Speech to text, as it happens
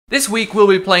This week we'll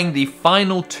be playing the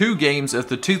final 2 games of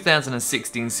the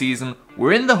 2016 season.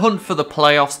 We're in the hunt for the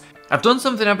playoffs. I've done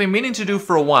something I've been meaning to do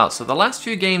for a while, so the last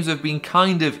few games have been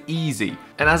kind of easy.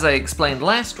 And as I explained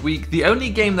last week, the only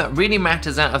game that really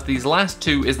matters out of these last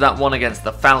 2 is that one against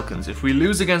the Falcons. If we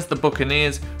lose against the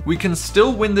Buccaneers, we can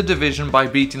still win the division by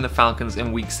beating the Falcons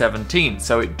in week 17,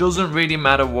 so it doesn't really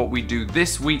matter what we do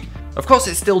this week. Of course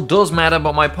it still does matter,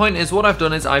 but my point is what I've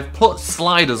done is I've put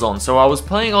sliders on. So I was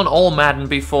playing on all Madden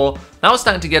before, now it's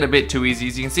starting to get a bit too easy.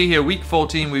 As you can see here, week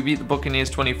 14 we beat the Buccaneers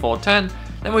 24-10,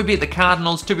 then we beat the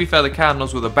Cardinals. To be fair, the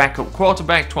Cardinals with a backup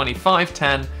quarterback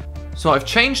 25-10. So I've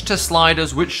changed to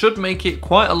sliders, which should make it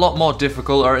quite a lot more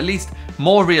difficult, or at least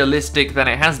more realistic than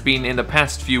it has been in the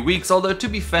past few weeks. Although to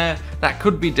be fair, that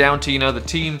could be down to, the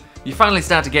team. You finally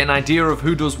start to get an idea of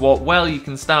who does what well, you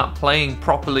can start playing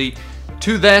properly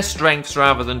to their strengths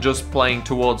rather than just playing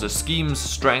towards a scheme's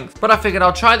strength. But I figured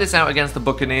I'll try this out against the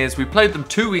Buccaneers. We played them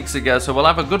 2 weeks ago, so we'll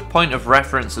have a good point of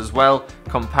reference as well,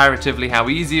 comparatively how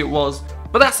easy it was.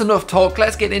 But that's enough talk,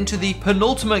 let's get into the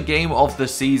penultimate game of the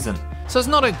season. So it's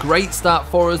not a great start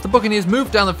for us. The Buccaneers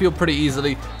moved down the field pretty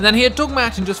easily, and then here Doug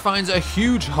Martin just finds a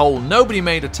huge hole. Nobody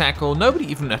made a tackle, nobody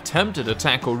even attempted a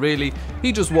tackle really.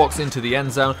 He just walks into the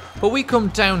end zone, but we come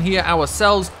down here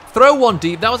ourselves, throw one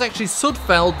deep. That was actually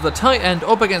Sudfeld, the tight end,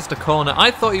 up against a corner.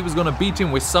 I thought he was going to beat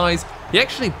him with size. He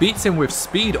actually beats him with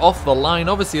speed off the line,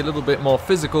 obviously a little bit more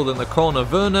physical than the corner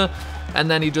Werner, and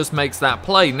then he just makes that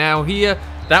play. Now here,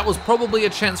 that was probably a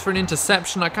chance for an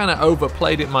interception. I kind of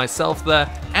overplayed it myself there.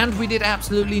 And we did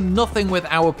absolutely nothing with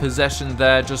our possession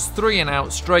there. Just 3 and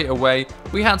out straight away.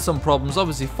 We had some problems.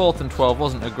 Obviously 4th and 12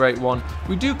 wasn't a great one.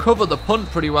 We do cover the punt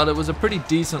pretty well. It was a pretty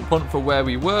decent punt for where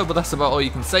we were, but that's about all you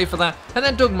can say for that. And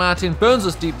then Doug Martin burns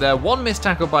us deep there. One missed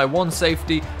tackle by one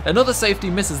safety. Another safety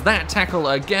misses that tackle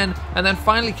again. And then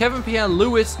finally Kevin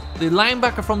Pierre-Louis, the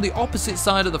linebacker from the opposite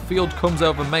side of the field, comes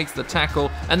over, makes the tackle.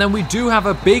 And then we do have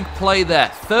a big play there.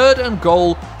 3rd and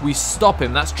goal, we stop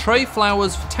him. That's Trey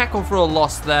Flowers, tackle for a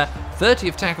loss there.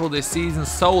 30th tackle this season,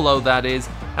 solo that is,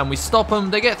 and we stop them.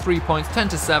 They get 3 points,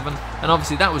 10-7, and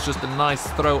obviously that was just a nice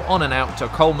throw on and out to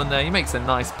Coleman there. He makes a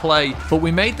nice play, but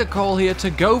we made the call here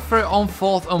to go for it on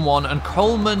 4th and 1, and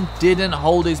Coleman didn't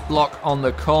hold his block on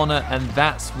the corner, and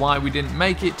that's why we didn't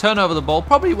make it. Turn over the ball,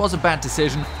 probably was a bad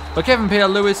decision, but Kevin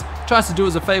Pierre-Louis tries to do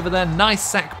us a favor there. Nice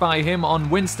sack by him on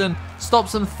Winston.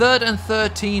 Stops them 3rd and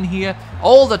 13 here.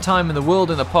 All the time in the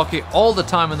world in the pocket, all the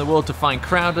time in the world to find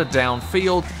Crowder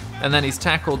downfield. And then he's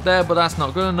tackled there, but that's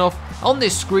not good enough. On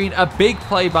this screen, a big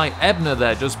play by Ebner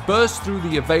there. Just bursts through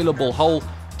the available hole.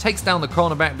 Takes down the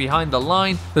cornerback behind the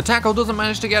line. The tackle doesn't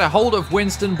manage to get a hold of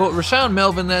Winston, but Rashawn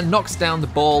Melvin there knocks down the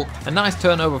ball. A nice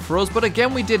turnover for us, but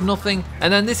again we did nothing.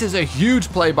 And then this is a huge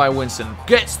play by Winston.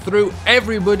 Gets through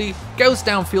everybody, goes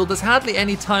downfield. There's hardly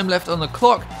any time left on the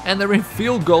clock, and they're in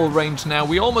field goal range now.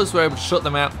 We almost were able to shut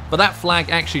them out, but that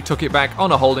flag actually took it back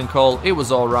on a holding call. It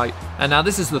was alright. And now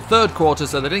this is the 3rd quarter,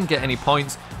 so they didn't get any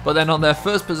points. But then on their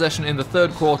first possession in the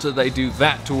 3rd quarter, they do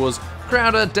that to us.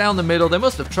 Crowder down the middle. They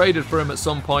must have traded for him at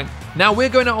some point. Now we're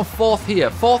going out on 4th here.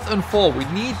 4th and 4. We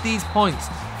need these points.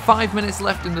 5 minutes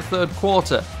left in the 3rd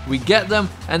quarter. We get them,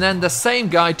 and then the same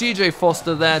guy, DJ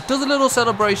Foster there, does a little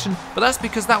celebration, but that's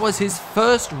because that was his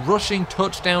first rushing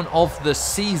touchdown of the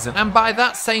season. And by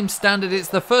that same standard, it's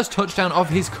the first touchdown of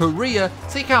his career,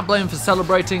 so you can't blame him for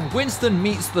celebrating. Winston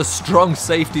meets the strong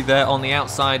safety there on the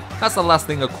outside. That's the last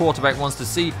thing a quarterback wants to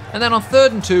see. And then on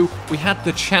 3rd and 2, we had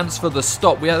the chance for the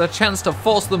stop. We had a chance to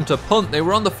force them to punt. They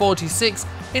were on the 46.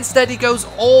 Instead, he goes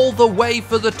all the way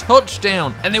for the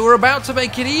touchdown. And they were about to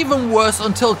make it even worse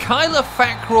until Kyler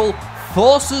Fackrell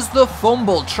forces the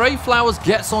fumble. Trey Flowers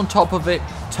gets on top of it.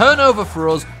 Turnover for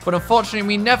us, but unfortunately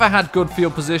we never had good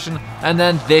field position, and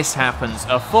then this happens.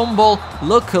 A fumble.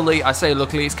 Luckily, I say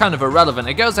luckily, it's kind of irrelevant.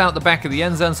 It goes out the back of the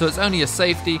end zone, so it's only a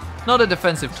safety, not a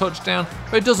defensive touchdown,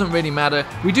 but it doesn't really matter.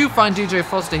 We do find DJ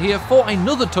Foster here for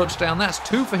another touchdown. That's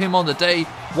 2 for him on the day.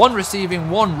 1 receiving,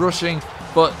 1 rushing.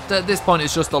 But at this point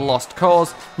it's just a lost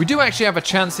cause. We do actually have a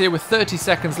chance here with 30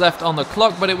 seconds left on the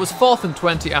clock, but it was 4th and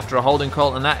 20 after a holding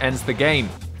call, and that ends the game.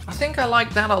 I think I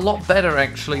like that a lot better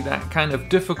actually, that kind of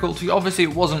difficulty. Obviously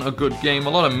it wasn't a good game, a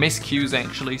lot of miscues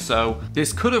actually, so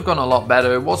this could have gone a lot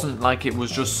better. It wasn't like it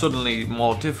was just suddenly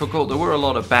more difficult. There were a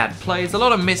lot of bad plays, a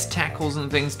lot of missed tackles and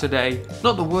things today.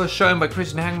 Not the worst showing by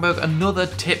Christian Hagberg. Another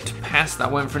tipped pass that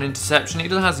went for an interception. He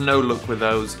has no luck with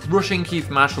those. Rushing Keith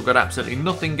Marshall got absolutely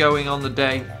nothing going on the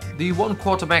day. The 1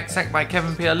 quarterback sacked by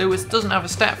Kevin Pierre-Louis doesn't have a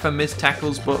stat for missed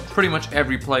tackles, but pretty much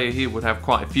every player here would have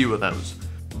quite a few of those.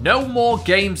 No more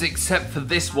games except for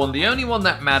this one. The only one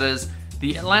that matters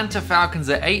The Atlanta Falcons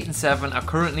at 8-7 are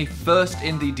currently first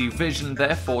in the division,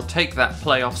 therefore take that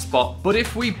playoff spot. But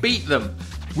if we beat them,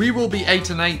 we will be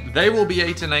 8-8, they will be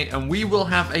 8-8, and we will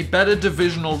have a better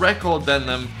divisional record than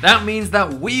them. That means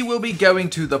that we will be going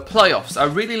to the playoffs. I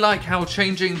really like how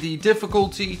changing the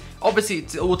difficulty, obviously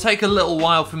it will take a little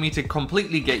while for me to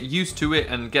completely get used to it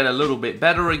and get a little bit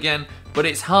better again, but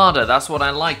it's harder, that's what I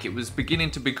like. It was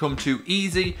beginning to become too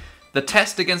easy. The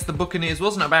test against the Buccaneers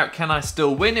wasn't about can I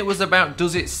still win, it was about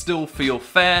does it still feel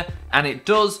fair, and it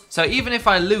does. So even if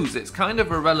I lose, it's kind of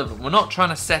irrelevant. We're not trying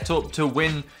to set up to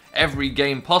win every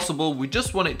game possible, we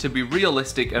just want it to be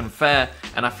realistic and fair,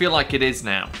 and I feel like it is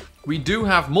now. We do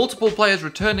have multiple players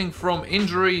returning from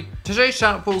injury. Tajae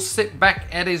Sharpe will sit back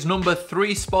at his number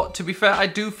 3 spot. To be fair, I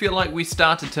do feel like we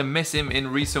started to miss him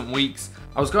in recent weeks.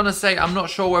 I was going to say, I'm not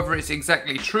sure whether it's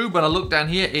exactly true, but I look down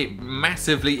here, it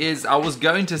massively is. I was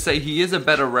going to say he is a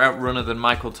better route runner than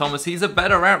Michael Thomas. He's a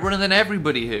better route runner than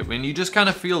everybody here, and you just kind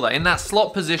of feel that in that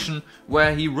slot position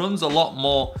where he runs a lot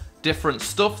more different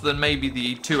stuff than maybe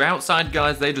the 2 outside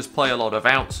guys. They just play a lot of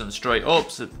outs and straight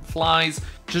ups and flies.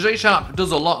 Tajae Sharpe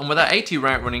does a lot, and with that 80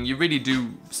 route running, you really do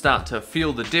start to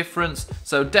feel the difference.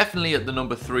 So definitely at the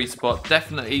number 3 spot,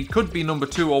 definitely could be number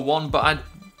 2 or 1, but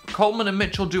Coleman and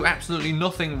Mitchell do absolutely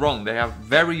nothing wrong. They are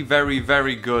very, very,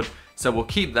 very good, so we'll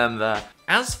keep them there.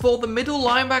 As for the middle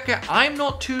linebacker, I'm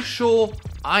not too sure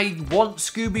I want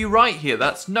Scooby Wright here.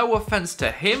 That's no offense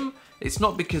to him. It's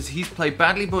not because he's played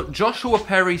badly, but Joshua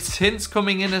Perry, since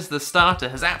coming in as the starter,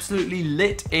 has absolutely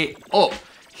lit it up.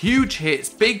 Huge hits,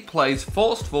 big plays,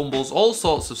 forced fumbles, all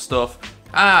sorts of stuff.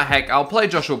 Ah, heck, I'll play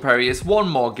Joshua Perry. It's one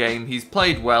more game. He's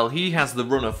played well. He has the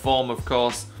run of form, of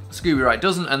course. Scooby Wright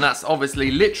doesn't, and that's obviously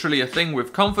literally a thing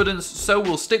with confidence, so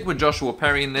we'll stick with Joshua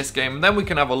Perry in this game, and then we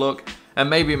can have a look and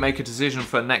maybe make a decision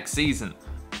for next season.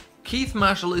 Keith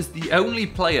Marshall is the only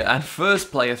player and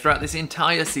first player throughout this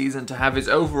entire season to have his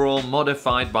overall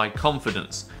modified by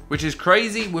confidence, which is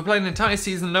crazy. We played an entire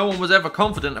season, no one was ever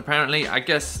confident apparently. I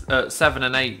guess at 7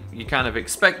 and 8 you kind of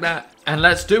expect that. And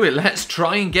let's do it, let's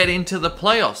try and get into the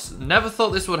playoffs. Never thought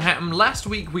this would happen. Last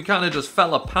week we kind of just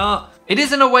fell apart. It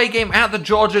is an away game at the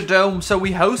Georgia Dome, so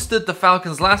we hosted the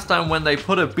Falcons last time when they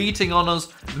put a beating on us.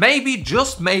 Maybe,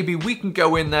 just maybe, we can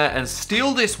go in there and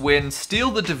steal this win,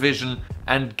 steal the division,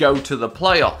 and go to the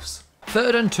playoffs.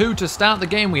 3rd and 2 to start the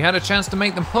game. We had a chance to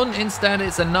make them punt. Instead,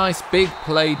 it's a nice big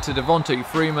play to Devontae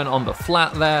Freeman on the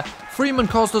flat there. Freeman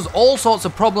caused us all sorts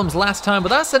of problems last time, but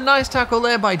that's a nice tackle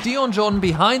there by Dion Jordan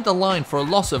behind the line for a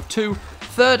loss of 2.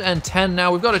 3rd and 10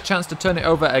 now. We've got a chance to turn it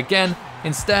over again.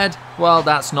 Instead, well,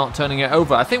 that's not turning it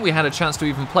over. I think we had a chance to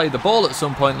even play the ball at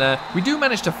some point there. We do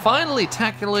manage to finally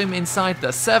tackle him inside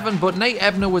the 7, but Nate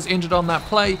Ebner was injured on that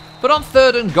play. But on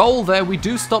 3rd and goal there, we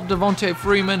do stop Devontae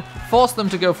Freeman, force them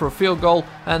to go for a field goal,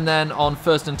 and then on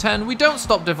 1st and 10, we don't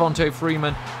stop Devontae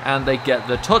Freeman, and they get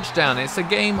the touchdown. It's a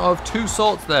game of 2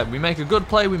 sorts there. We make a good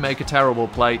play, we make a terrible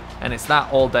play, and it's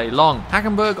that all day long.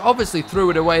 Hackenberg obviously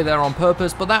threw it away there on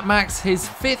purpose, but that marks his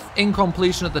 5th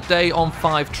incompletion of the day on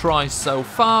 5 tries so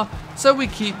far. So we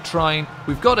keep trying,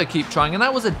 we've got to keep trying, and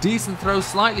that was a decent throw,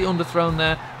 slightly underthrown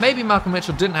there. Maybe Malcolm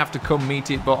Mitchell didn't have to come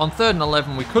meet it, but on 3rd and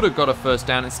 11 we could have got a 1st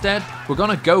down. Instead, we're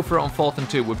going to go for it on 4th and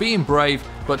 2. We're being brave,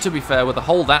 but to be fair, with a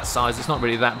hole that size, it's not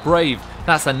really that brave.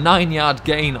 That's a 9-yard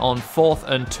gain on 4th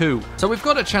and 2. So we've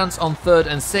got a chance on 3rd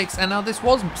and 6, and now this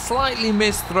was slightly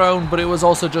misthrown, but it was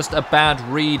also just a bad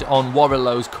read on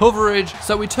Warrilow's coverage.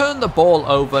 So we turn the ball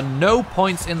over, no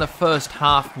points in the first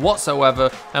half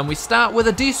whatsoever, and we start with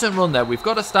a decent run there. We've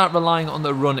got to start relying on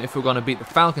the run if we're going to beat the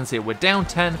Falcons here. We're down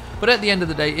 10, but at the end of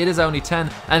the day, it is only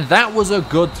 10, and that was a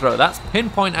good throw. That's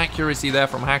pinpoint accuracy there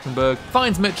from Hackenberg.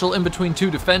 Finds Mitchell in between 2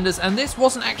 defenders, and this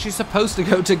wasn't actually supposed to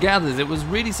go to Gathers. It was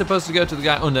really supposed to go to the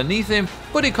guy underneath him,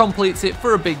 but he completes it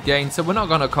for a big gain, so we're not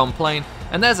going to complain.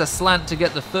 And there's a slant to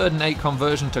get the 3rd and 8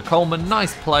 conversion to Coleman.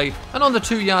 Nice play. And on the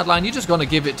 2-yard line, you're just going to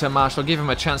give it to Marshall, give him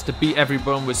a chance to beat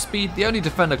everyone with speed. The only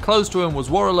defender close to him was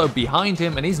Warrilow behind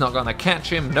him, and he's not going to catch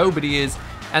him. Nobody is.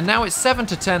 And now it's 7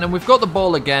 to 10, and we've got the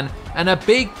ball again. And a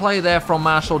big play there from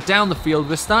Marshall down the field.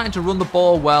 We're starting to run the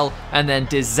ball well, and then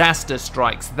disaster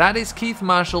strikes. That is Keith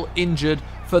Marshall injured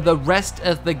for the rest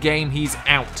of the game. He's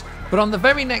out. But on the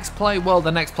very next play, well,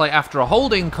 the next play after a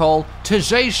holding call,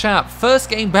 Tajae Sharpe, first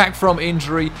game back from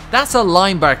injury. That's a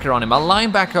linebacker on him. A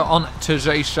linebacker on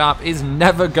Tajae Sharpe is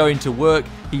never going to work.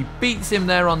 He beats him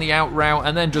there on the out route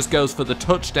and then just goes for the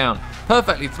touchdown.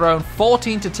 Perfectly thrown,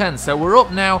 14 to 10. So we're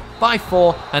up now by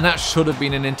 4, and that should have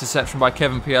been an interception by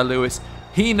Kevin Pierre-Louis.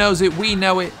 He knows it, we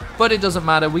know it, but it doesn't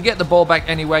matter. We get the ball back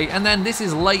anyway, and then this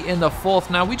is late in the fourth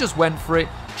now. We just went for it,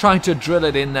 trying to drill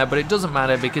it in there, but it doesn't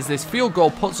matter because this field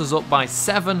goal puts us up by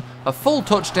 7, a full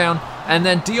touchdown, and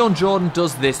then Dion Jordan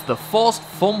does this, the forced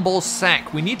fumble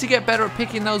sack. We need to get better at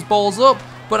picking those balls up,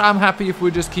 but I'm happy if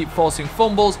we just keep forcing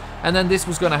fumbles, and then this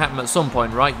was going to happen at some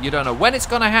point, right? You don't know when it's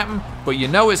going to happen, but you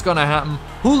know it's going to happen.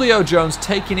 Julio Jones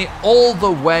taking it all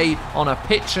the way on a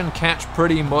pitch and catch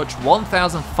pretty much,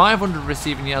 1,500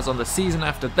 receiving yards on the season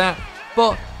after that,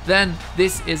 but then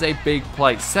this is a big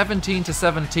play,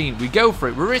 17-17. We go for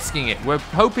it, we're risking it. We're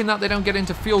hoping that they don't get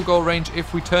into field goal range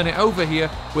if we turn it over here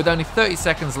with only 30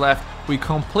 seconds left. We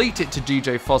complete it to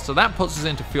DJ Foster, that puts us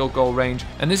into field goal range,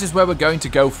 and this is where we're going to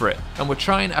go for it. And we're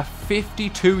trying a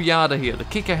 52-yarder here. The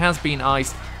kicker has been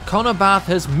iced. Connor Bath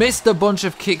has missed a bunch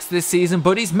of kicks this season,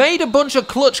 but he's made a bunch of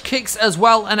clutch kicks as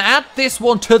well, and add this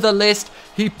one to the list.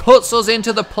 He puts us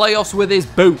into the playoffs with his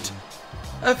boot.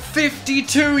 A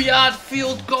 52-yard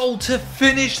field goal to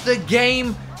finish the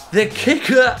game. The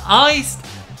kicker iced,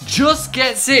 just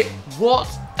gets it. What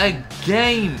a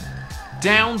game.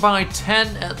 Down by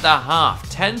 10 at the half,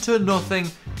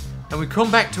 10-0, and we come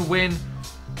back to win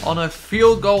on a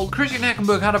field goal. Christian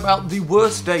Hackenberg had about the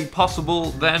worst day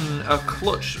possible, then a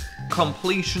clutch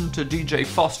completion to DJ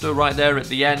Foster right there at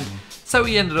the end. So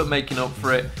he ended up making up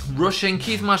for it. Rushing,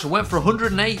 Keith Marshall went for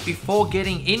 108 before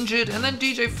getting injured, and then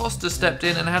DJ Foster stepped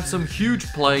in and had some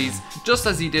huge plays, just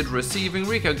as he did receiving.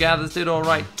 Rico Gathers did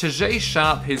alright. Tajae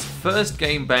Sharp, his first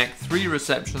game back, 3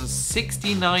 receptions,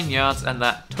 69 yards, and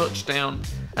that touchdown.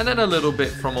 And then a little bit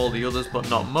from all the others, but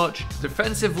not much.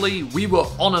 Defensively, we were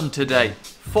on them today.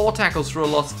 4 tackles for a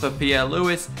loss for Pierre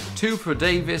Lewis, 2 for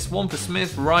Davis, 1 for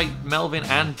Smith, Wright, Melvin,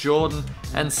 and Jordan.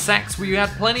 And sacks, we had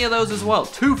plenty of those as well.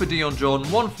 2 for Dion Jordan,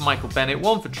 1 for Michael Bennett,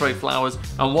 1 for Trey Flowers,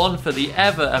 and 1 for the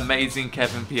ever amazing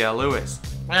Kevin Pierre Lewis.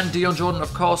 And Dion Jordan,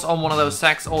 of course, on one of those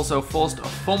sacks also forced a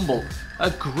fumble.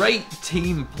 A great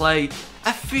team play.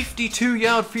 A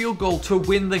 52-yard field goal to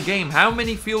win the game. How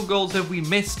many field goals have we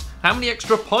missed? How many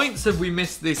extra points have we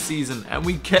missed this season? And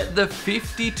we get the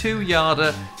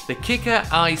 52-yarder, the kicker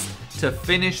iced, to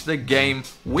finish the game,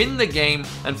 win the game,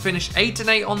 and finish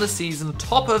 8-8 on the season,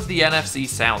 top of the NFC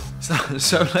South.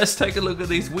 So let's take a look at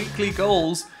these weekly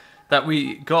goals that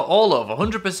we got all of.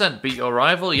 100% beat your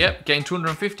rival, yep, gain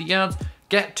 250 yards,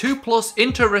 get 2+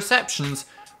 interceptions.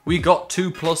 We got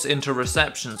 2+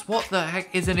 interceptions. What the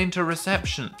heck is an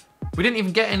interception? We didn't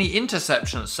even get any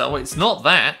interceptions, so it's not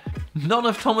that. None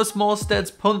of Thomas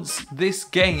Morstead's punts this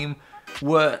game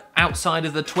were outside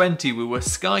of the 20. We were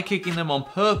sky kicking them on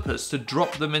purpose to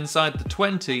drop them inside the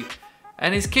 20,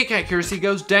 and his kick accuracy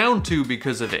goes down too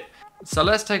because of it. So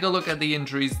let's take a look at the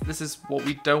injuries. This is what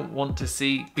we don't want to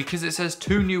see because it says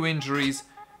 2 new injuries.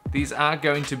 These are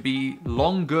going to be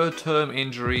longer term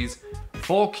injuries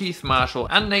for Keith Marshall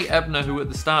and Nate Ebner, who at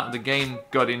the start of the game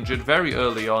got injured very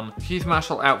early on. Keith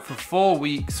Marshall out for 4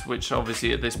 weeks, which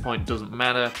obviously at this point doesn't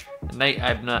matter. Nate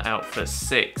Ebner out for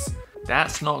 6.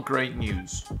 That's not great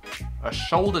news. A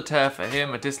shoulder tear for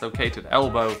him, a dislocated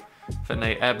elbow for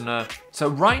Nate Ebner. So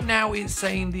right now it's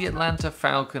saying the Atlanta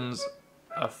Falcons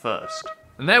are first.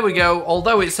 And there we go,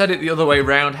 although it said it the other way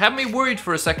around, had me worried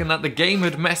for a second that the game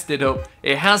had messed it up.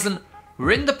 It hasn't.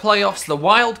 We're in the playoffs, the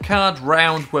wild card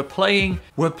round. We're playing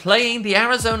the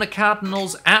Arizona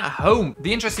Cardinals at home.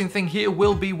 The interesting thing here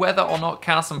will be whether or not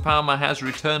Carson Palmer has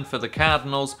returned for the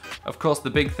Cardinals. Of course,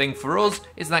 the big thing for us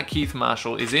is that Keith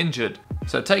Marshall is injured.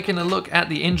 So taking a look at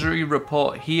the injury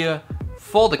report here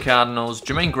for the Cardinals,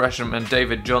 Jermaine Gresham and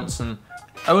David Johnson,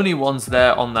 only ones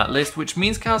there on that list, which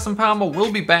means Carson Palmer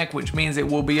will be back, which means it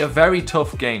will be a very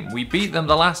tough game. We beat them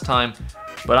the last time,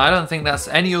 but I don't think that's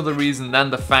any other reason than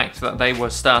the fact that they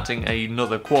were starting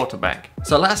another quarterback.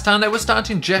 So last time they were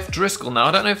starting Jeff Driscoll. Now,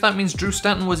 I don't know if that means Drew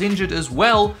Stanton was injured as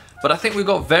well, but I think we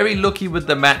got very lucky with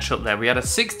the matchup there. We had a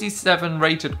 67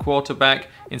 rated quarterback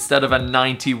instead of a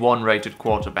 91 rated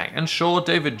quarterback. And sure,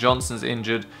 David Johnson's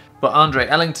injured, but Andre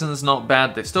Ellington's not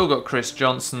bad. They've still got Chris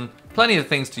Johnson. Plenty of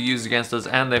things to use against us,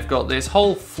 and they've got this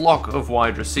whole flock of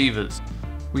wide receivers.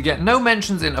 We get no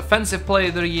mentions in Offensive Player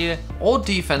of the Year or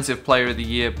Defensive Player of the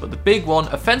Year, but the big one,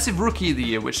 Offensive Rookie of the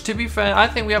Year, which to be fair, I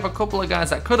think we have a couple of guys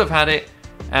that could have had it,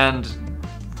 and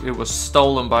it was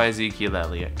stolen by Ezekiel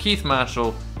Elliott. Keith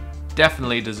Marshall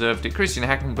definitely deserved it. Christian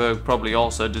Hackenberg probably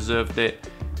also deserved it.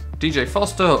 DJ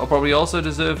Foster probably also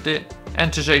deserved it.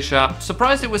 And Tajae Sharp,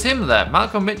 surprised it was him there.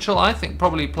 Malcolm Mitchell, I think,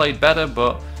 probably played better,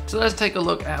 but so let's take a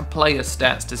look at player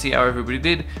stats to see how everybody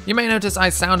did. You may notice I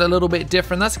sound a little bit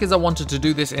different. That's because I wanted to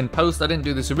do this in post. I didn't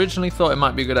do this originally, thought it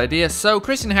might be a good idea. So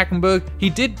Christian Hackenberg, he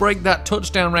did break that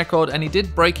touchdown record, and he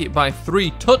did break it by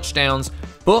 3 touchdowns.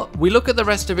 But we look at the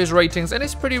rest of his ratings and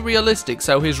it's pretty realistic.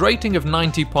 So his rating of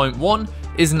 90.1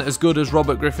 isn't as good as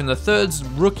Robert Griffin III's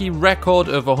rookie record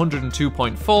of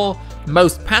 102.4.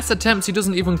 Most pass attempts, he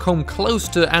doesn't even come close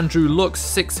to Andrew Luck's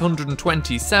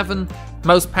 627.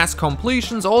 Most pass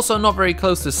completions, also not very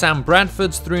close to Sam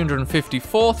Bradford's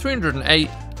 354, 308.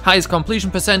 Highest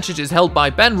completion percentage is held by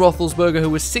Ben Roethlisberger,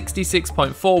 who was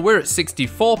 66.4. We're at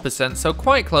 64%, so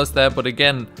quite close there, but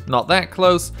again, not that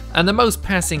close. And the most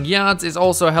passing yards is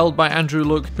also held by Andrew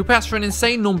Luck, who passed for an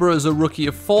insane number as a rookie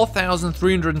of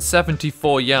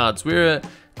 4,374 yards. We're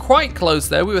quite close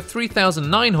there. We were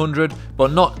 3,900,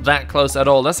 but not that close at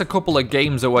all. That's a couple of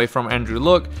games away from Andrew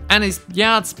Luck. And his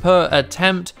yards per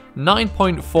attempt,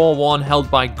 9.41,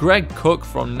 held by Greg Cook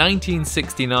from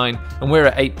 1969, and we're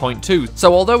at 8.2.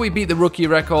 So although we beat the rookie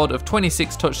record of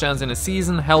 26 touchdowns in a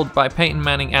season held by Peyton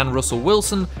Manning and Russell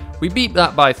Wilson, we beat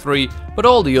that by 3, but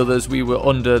all the others we were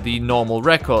under the normal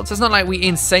record. So it's not like we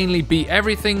insanely beat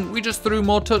everything, we just threw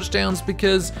more touchdowns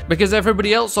because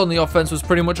everybody else on the offense was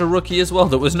pretty much a rookie as well.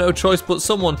 There was no choice but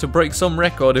someone to break some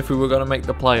record if we were going to make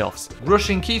the playoffs.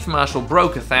 Rushing, Keith Marshall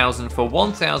broke 1,000 for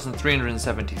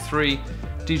 1,373.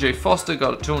 DJ Foster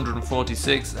got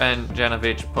 246 and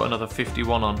Janovich put another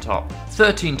 51 on top.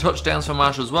 13 touchdowns for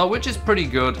Marshall as well, which is pretty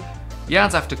good.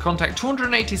 Yards after contact,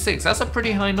 286. That's a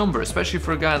pretty high number, especially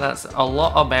for a guy that's a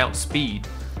lot about speed.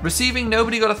 Receiving,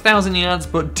 nobody got 1,000 yards,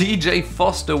 but DJ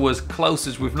Foster was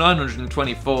closest with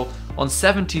 924 on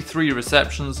 73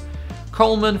 receptions.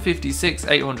 Coleman, 56,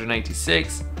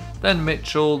 886. Then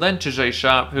Mitchell, then Tajae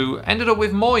Sharp, who ended up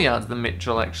with more yards than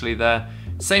Mitchell actually there.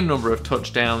 Same number of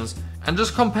touchdowns. And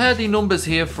just compare the numbers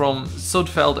here from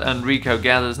Sudfeld and Rico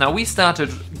Gathers. Now, we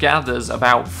started Gathers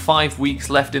about 5 weeks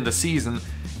left in the season.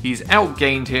 He's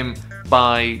outgained him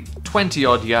by 20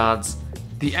 odd yards.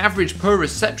 The average per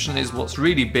reception is what's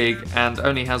really big and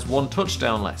only has 1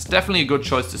 touchdown less. Definitely a good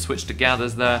choice to switch to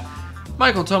Gathers there.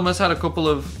 Michael Thomas had a couple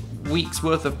of weeks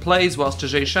worth of plays whilst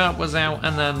Tajae Sharp was out,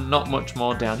 and then not much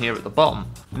more down here at the bottom.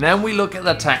 Then we look at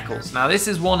the tackles. Now this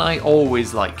is one I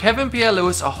always like. Kevin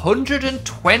Pierre-Louis,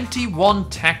 121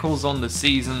 tackles on the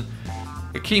season.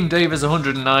 Akeem Davis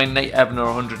 109, Nate Ebner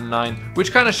 109,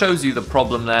 which kind of shows you the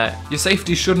problem there. Your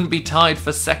safety shouldn't be tied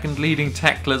for second leading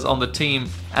tacklers on the team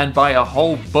and by a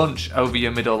whole bunch over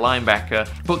your middle linebacker.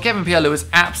 But Kevin Pierre-Louis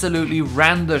absolutely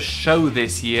ran the show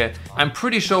this year. I'm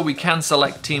pretty sure we can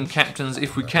select team captains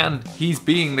if we can. He's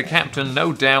being the captain,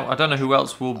 no doubt. I don't know who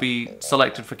else will be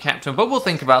selected for captain, but we'll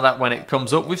think about that when it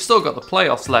comes up. We've still got the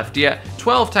playoffs left yet.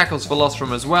 12 tackles for loss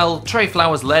from as well. Trey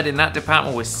Flowers led in that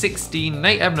department with 16.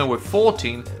 Nate Ebner with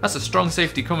 14. That's a strong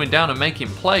safety coming down and making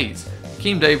plays.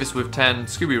 Akeem Davis with 10.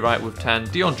 Scooby Wright with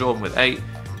 10. Dion Jordan with 8.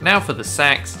 Now for the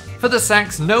sacks. For the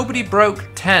sacks, nobody broke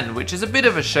 10, which is a bit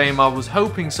of a shame. I was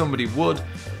hoping somebody would.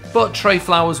 But Trey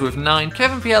Flowers with 9.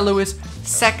 Kevin Pierre-Louis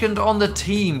second on the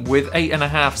team with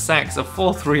 8.5 sacks, a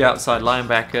 4-3 outside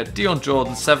linebacker. Dion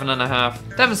Jordan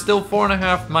 7.5. Devin Still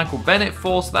 4.5. Michael Bennett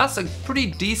 4. So that's a pretty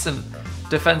decent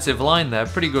defensive line there.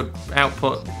 Pretty good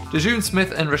output. DeJuan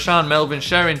Smith and Rashaan Melvin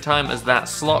sharing time as that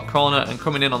slot corner and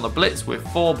coming in on the blitz with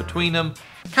 4 between them.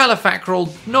 Kyler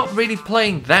Fackrell not really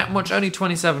playing that much, only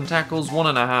 27 tackles,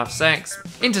 1.5 sacks.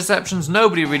 Interceptions,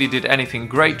 nobody really did anything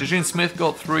great. DeJuan Smith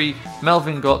got 3,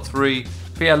 Melvin got 3.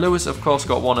 Pierre-Louis of course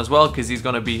got 1 as well because he's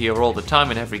going to be here all the time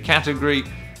in every category.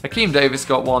 Akeem Davis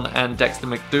got 1 and Dexter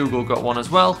McDougal got 1 as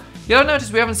well. You'll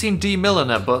notice we haven't seen D.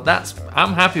 Milliner, but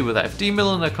I'm happy with that. If D.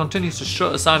 Milliner continues to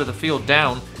shut a side of the field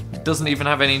down, doesn't even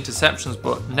have any interceptions,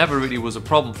 but never really was a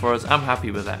problem for us, I'm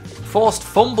happy with that. Forced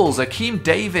fumbles, Akeem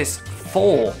Davis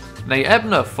 4. Nate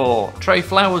Ebner 4, Trey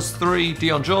Flowers 3,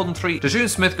 Dion Jordan 3, DeJuan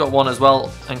Smith got 1 as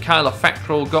well, and Kyler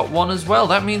Fackrell got 1 as well.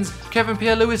 That means Kevin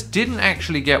Pierre-Louis didn't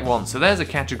actually get 1, so there's a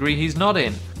category he's not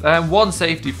in. 1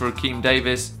 safety for Akeem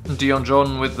Davis, and Dion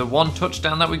Jordan with the 1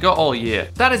 touchdown that we got all year.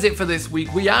 That is it for this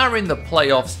week. We are in the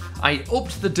playoffs. I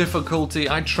upped the difficulty.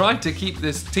 I tried to keep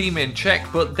this team in check,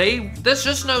 but there's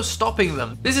just no stopping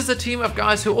them. This is a team of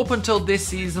guys who up until this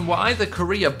season were either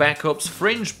career backups,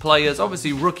 fringe players,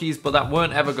 obviously rookies, but that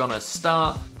weren't ever gonna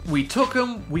start. We took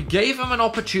them, we gave them an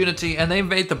opportunity, and they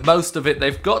made the most of it.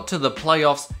 They've got to the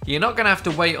playoffs. You're not gonna have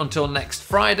to wait until next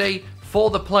Friday for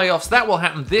the playoffs. That will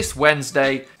happen this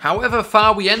Wednesday. However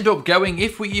far we end up going,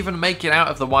 if we even make it out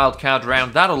of the wildcard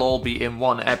round, that'll all be in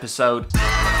one episode.